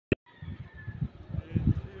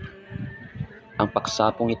Ang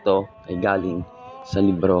paksapong ito ay galing sa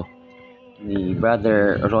libro ni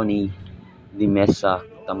Brother Ronnie Di Mesa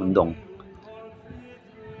Tamundong.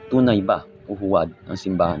 Tunay ba o huwad ang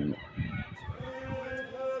simbahan mo?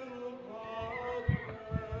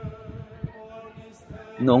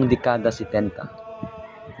 Noong dekada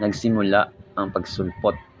 70, nagsimula ang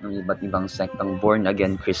pagsulpot ng iba't ibang sektang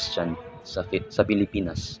born-again Christian sa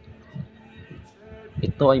Pilipinas.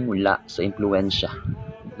 Ito ay mula sa impluensya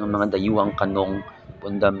ng mga dayuhang kanong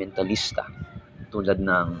fundamentalista tulad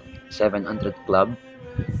ng 700 Club,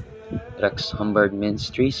 Rex Humbard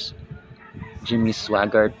Ministries, Jimmy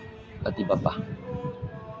Swaggart at iba pa.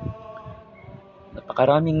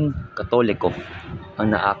 Napakaraming Katoliko ang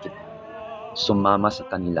naakit sumama sa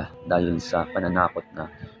kanila dahil sa pananakot na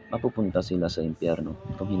mapupunta sila sa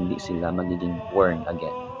impyerno kung hindi sila magiging born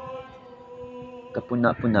again.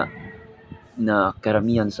 Kapuna-puna na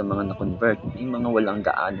karamihan sa mga na-convert ay mga walang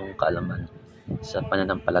gaanong kaalaman sa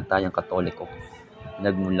pananampalatayang Katoliko,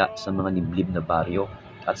 nagmula sa mga liblib na baryo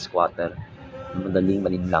at squatter na madaling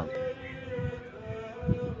malinlang.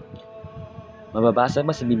 Mababasa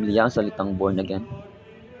ba sa Biblia ang salitang born again?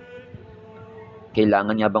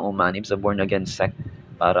 Kailangan niya bang umanib sa born again sect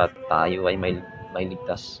para tayo ay may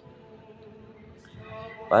ligtas?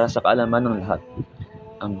 Para sa kaalaman ng lahat,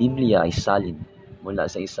 ang Biblia ay salin mula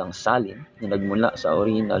sa isang salin na nagmula sa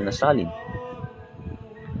orihinal na salin.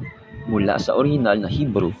 Mula sa orihinal na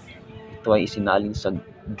Hebrew, ito ay isinalin sa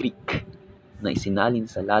Greek, na isinalin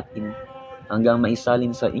sa Latin, hanggang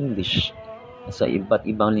maisalin sa English at sa iba't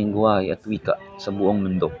ibang lingwahe at wika sa buong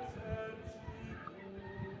mundo.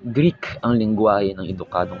 Greek ang lingwahe ng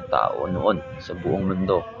edukadong tao noon sa buong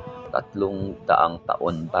mundo, 300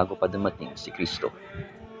 taon bago pa dumating si Kristo.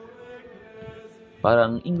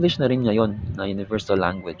 Parang English na rin ngayon na universal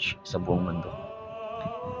language sa buong mundo.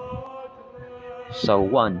 Sa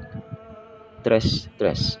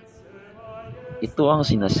 1:3:3, ito ang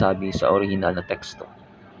sinasabi sa orihinal na teksto.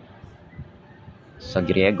 Sa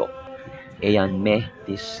Griego, ean me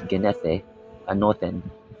tis genethe anothen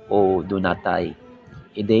o dunatay,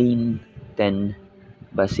 idein ten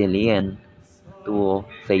basilien tuo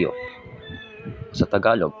theo. Sa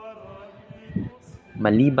Tagalog,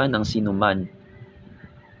 maliban ang sinuman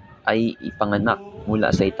ay ipanganak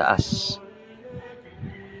mula sa itaas,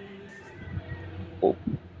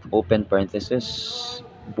 open parenthesis,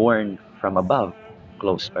 born from above,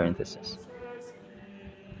 close parenthesis,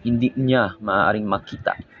 hindi niya maaaring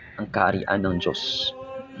makita ang kaharian ng Diyos.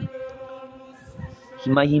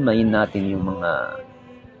 Himay-himayin natin yung mga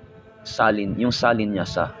salin niya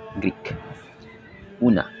sa Greek.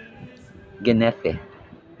 Una, genethe.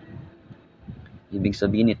 Ibig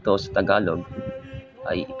sabihin nito sa Tagalog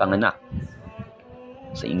ay ipanganak.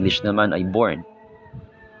 Sa English naman ay born.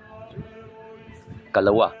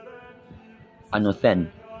 Kalawa, anothen.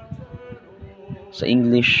 Sa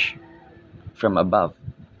English, from above.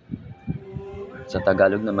 Sa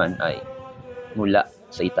Tagalog naman ay mula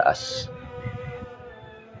sa itaas.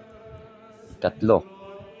 Tatlo,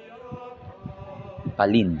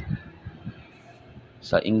 palin.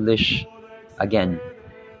 Sa English, again.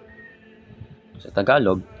 Sa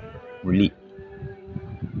Tagalog, muli.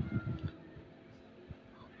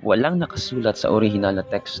 Walang nakasulat sa orihinal na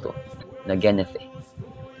teksto na genethe,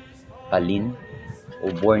 palin, o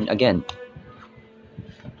born again,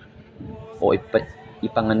 o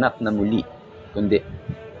ipanganak na muli, kundi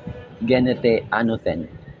genethe anothen,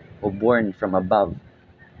 o born from above,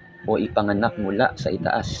 o ipanganak mula sa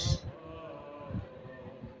itaas.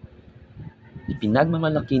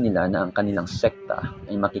 Ipinagmamalaki nila na ang kanilang sekta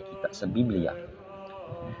ay makikita sa Biblia.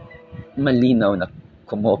 Malinaw na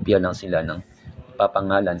kumopya lang sila ng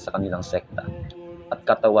ipapangalan sa kanilang sekta, at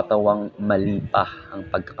katawa-tawang mali pa ang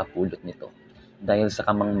pagkakapulot nito dahil sa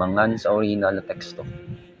kamangmangan sa orihinal na teksto.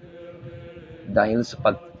 Dahil sa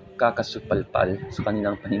pagkakasupalpal sa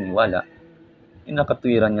kanilang paniniwala,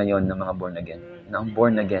 inakatwiran ngayon ng mga born again na ang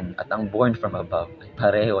born again at ang born from above ay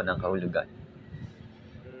pareho ng kahulugan.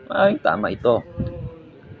 Maaaring tama ito,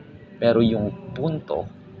 pero yung punto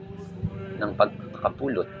ng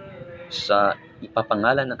pagkakapulot sa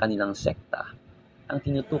ipapangalan ng kanilang sekta ang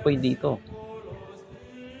tinutukoy dito.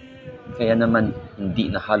 Kaya naman hindi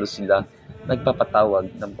na halos sila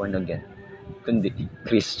nagpapatawag ng born again, kundi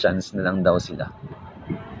Christians na lang daw sila.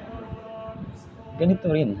 Ganito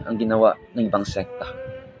rin ang ginawa ng ibang sekta.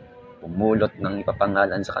 Pumulot ng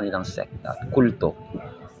ipapangalan sa kanilang sekta at kulto,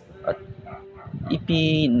 at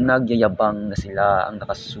ipinagyayabang na sila ang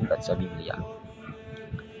nakasulat sa Biblia.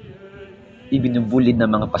 Ibinubulid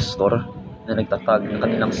ng mga pastor na nagtatag ng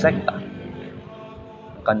kanilang sekta,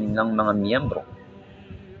 ang kanilang mga miyembro.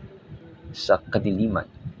 sa kadiliman,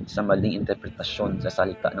 sa maling interpretasyon sa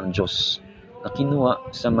salita ng Diyos na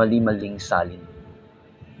kinuha sa mali-maling salin.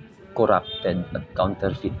 Corrupted at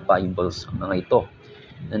counterfeit Bibles ang mga ito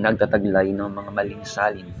na nagtataglay ng mga maling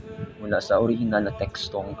salin mula sa orihinal na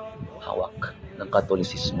tekstong hawak ng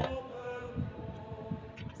Katolisismo.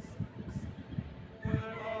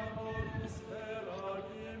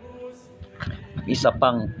 Isa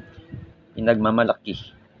pang pinagmamalaki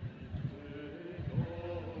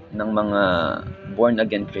ng mga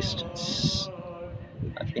born-again Christians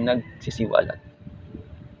at pinagsisiwalat.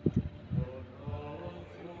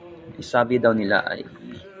 Sabi daw nila ay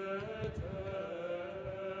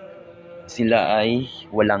sila ay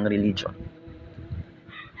walang religion.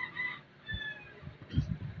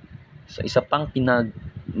 So isa pang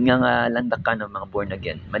pinagngangalandakan ng mga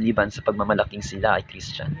born-again, maliban sa pagmamalaking sila ay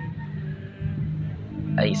Christian,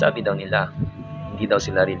 ay sabi daw nila, hindi daw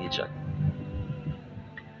sila religion.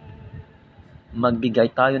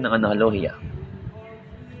 Magbigay tayo ng analohiya.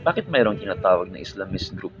 Bakit mayroong tinatawag na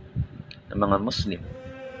Islamist group ng mga Muslim?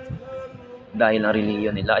 Dahil ang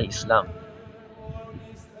relihiyon nila ay Islam.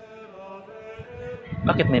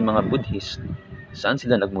 Bakit may mga Buddhist? Saan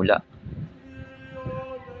sila nagmula?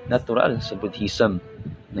 Natural sa Buddhism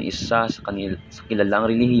na isa sa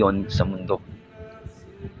kilalang relihiyon sa mundo.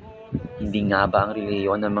 Hindi nga ba ang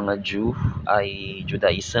relihiyon ng mga Jew ay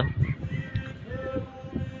Judaism?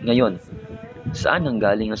 Ngayon, saan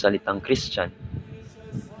nanggaling ang salitang Christian?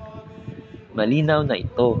 Malinaw na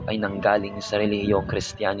ito ay nanggaling sa relihiyong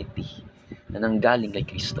Christianity na nanggaling kay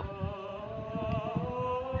Kristo.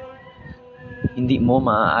 Hindi mo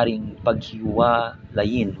maaaring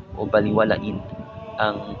paghiwalayin o baliwalain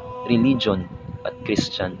ang religion at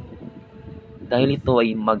Christian dahil ito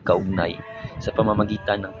ay magkaugnay sa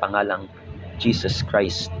pamamagitan ng pangalang Jesus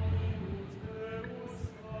Christ.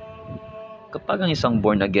 Kapag ang isang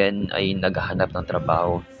born again ay naghahanap ng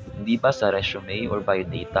trabaho, hindi ba sa resume or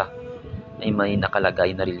biodata ay may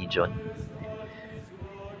nakalagay na religion?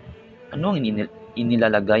 Ano ang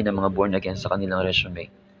inilalagay ng mga born again sa kanilang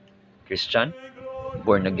resume? Christian?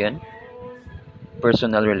 Born again?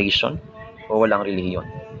 Personal relation? O walang relihiyon?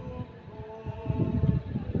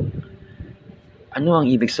 Ano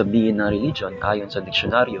ang ibig sabihin ng religion ayon sa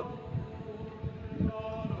diksyonaryo?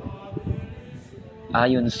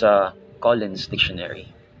 Ayon sa Collins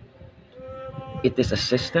Dictionary, it is a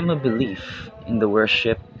system of belief in the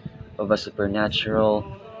worship of a supernatural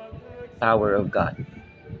power of God.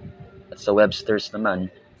 At sa Webster's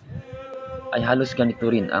naman, ay halos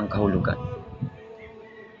ganito rin ang kahulugan.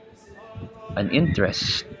 An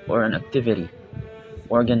interest or an activity,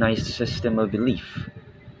 organized system of belief,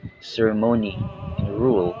 ceremony, and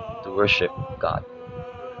rule to worship God.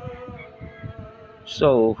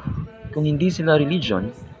 So, kung hindi sila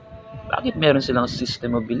religion, bakit meron silang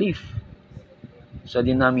system of belief? Sa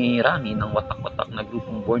dinami-rami ng watak-watak na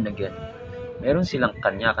grupong born again, meron silang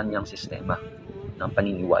kanya-kanyang sistema ng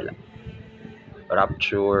paniniwala.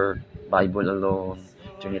 Rapture, Bible alone,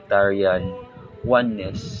 Trinitarian,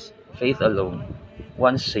 oneness, faith alone,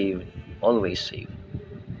 once saved, always saved.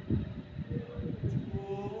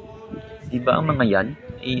 Diba ang mga yan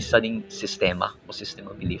ay isa ding sistema o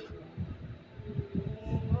system of belief?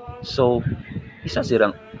 So, isa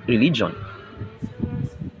silang religion.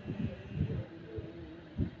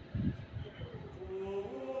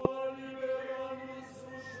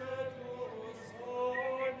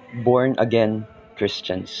 Born again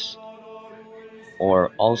Christians,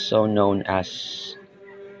 or also known as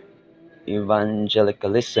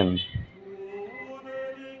evangelicalism,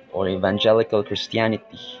 or evangelical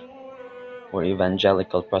Christianity, or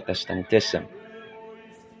evangelical Protestantism.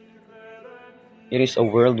 It is a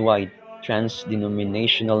worldwide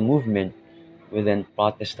trans-denominational movement within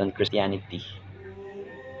Protestant Christianity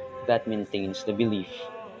that maintains the belief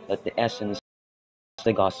that the essence of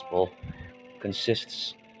the gospel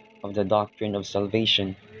consists of the doctrine of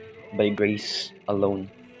salvation by grace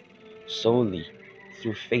alone, solely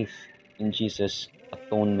through faith in Jesus'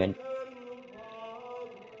 atonement.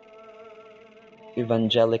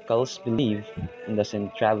 Evangelicals believe in the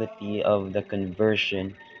centrality of the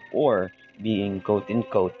conversion or being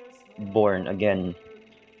quote-unquote born again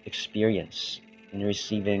experience in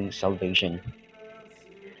receiving salvation,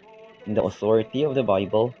 in the authority of the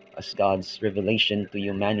Bible as God's revelation to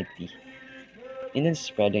humanity, and in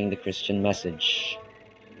spreading the Christian message.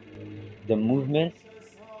 The movement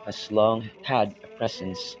has long had a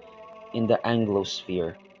presence in the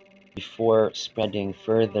Anglosphere before spreading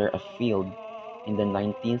further afield in the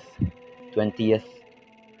 19th, 20th,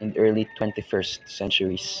 and early 21st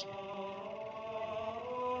centuries.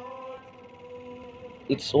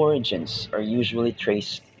 Its origins are usually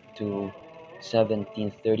traced to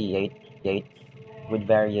 1738, with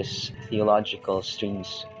various theological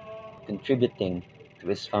streams contributing to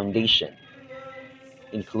its foundation,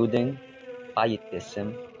 including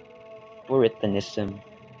Pietism, Puritanism,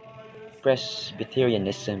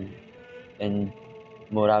 Presbyterianism, and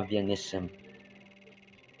Moravianism.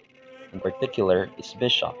 In particular, its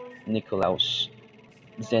bishop, Nikolaus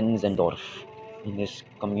Zinzendorf, in his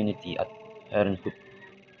community at Herrnhut.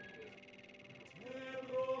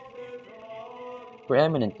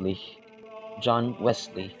 Preeminently, John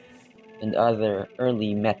Wesley and other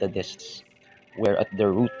early Methodists were at the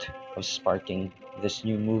root of sparking this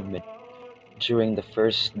new movement during the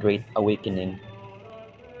First Great Awakening.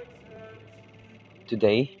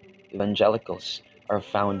 Today, evangelicals are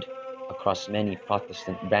found across many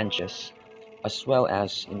Protestant branches, as well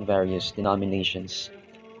as in various denominations,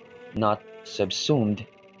 not subsumed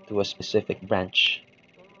to a specific branch.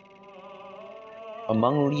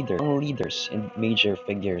 Among leaders and major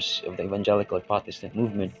figures of the evangelical Protestant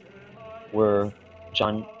movement were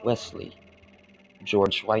John Wesley,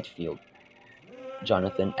 George Whitefield,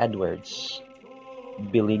 Jonathan Edwards,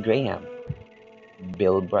 Billy Graham,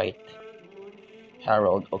 Bill Bright,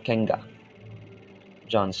 Harold Okenga,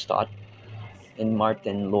 John Stott, and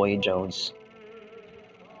Martin Lloyd-Jones.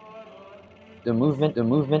 The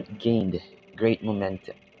movement gained great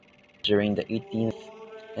momentum during the 18th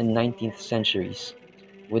and 19th centuries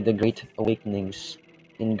with the Great Awakenings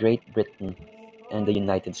in Great Britain and the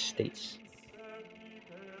United States.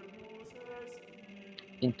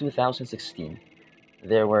 In 2016,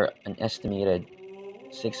 there were an estimated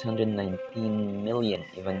 619 million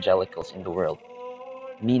evangelicals in the world,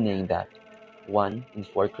 meaning that 1 in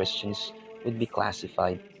 4 Christians would be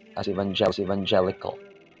classified as evangelical.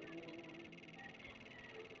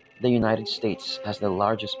 The United States has the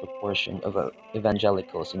largest proportion of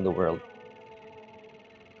evangelicals in the world.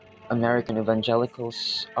 American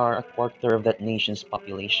evangelicals are a quarter of that nation's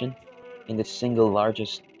population and the single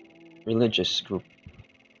largest religious group.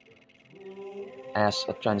 As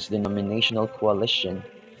a trans-denominational coalition,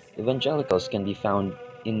 evangelicals can be found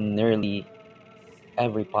in nearly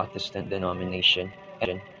every Protestant denomination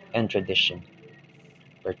and tradition,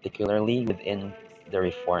 particularly within the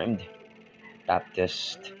Reformed,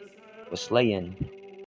 Baptist, Wesleyan,